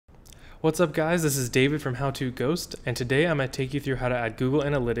What's up guys, this is David from How To Ghost, and today I'm going to take you through how to add Google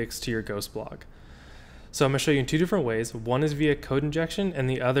Analytics to your Ghost blog. So I'm going to show you in two different ways. One is via code injection and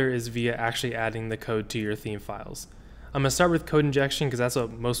the other is via actually adding the code to your theme files. I'm going to start with code injection because that's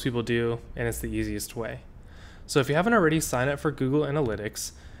what most people do and it's the easiest way. So if you haven't already, sign up for Google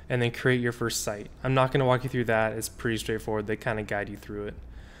Analytics and then create your first site. I'm not going to walk you through that, it's pretty straightforward, they kind of guide you through it.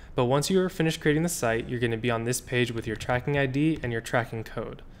 But once you are finished creating the site, you're going to be on this page with your tracking ID and your tracking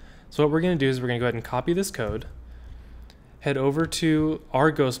code. So what we're going to do is we're going to go ahead and copy this code, head over to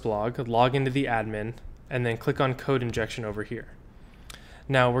our Ghost blog, log into the admin, and then click on code injection over here.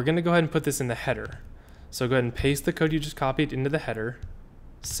 Now we're going to go ahead and put this in the header. So go ahead and paste the code you just copied into the header,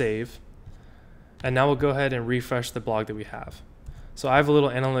 save, and now we'll go ahead and refresh the blog that we have. So I have a little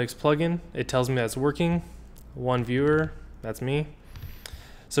analytics plugin. It tells me that's working. One viewer, that's me.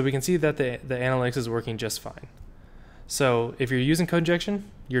 So we can see that the analytics is working just fine. So if you're using code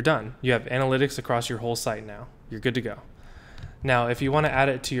injection, you're done. You have analytics across your whole site now. You're good to go. Now, if you want to add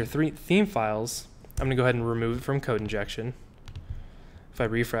it to your theme files, I'm going to go ahead and remove it from code injection. If I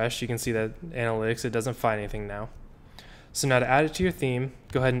refresh, you can see that analytics, it doesn't find anything now. So now to add it to your theme,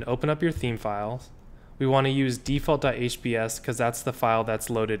 go ahead and open up your theme files. We want to use default.hbs because that's the file that's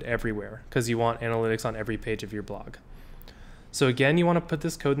loaded everywhere because you want analytics on every page of your blog. So again, you want to put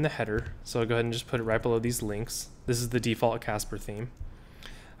this code in the header. So I'll go ahead and just put it right below these links. This is the default Casper theme.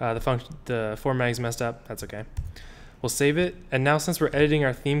 The formatting's messed up, that's okay. We'll save it, and now since we're editing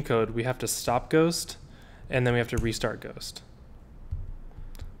our theme code, we have to stop Ghost, and then we have to restart Ghost.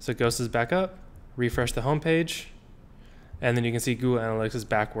 So Ghost is back up, refresh the home page, and then you can see Google Analytics is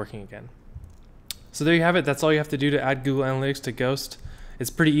back working again. So there you have it, that's all you have to do to add Google Analytics to Ghost. It's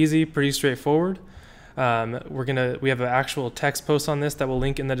pretty easy, pretty straightforward. We have an actual text post on this that will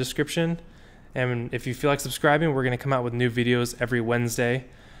link in the description, and if you feel like subscribing, we're going to come out with new videos every Wednesday,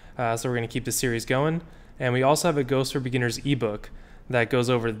 so we're going to keep this series going. And we also have a Ghost for Beginners ebook that goes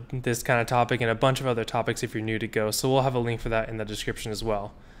over this kind of topic and a bunch of other topics if you're new to Ghost, so we'll have a link for that in the description as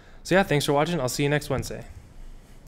well. So yeah, thanks for watching, I'll see you next Wednesday.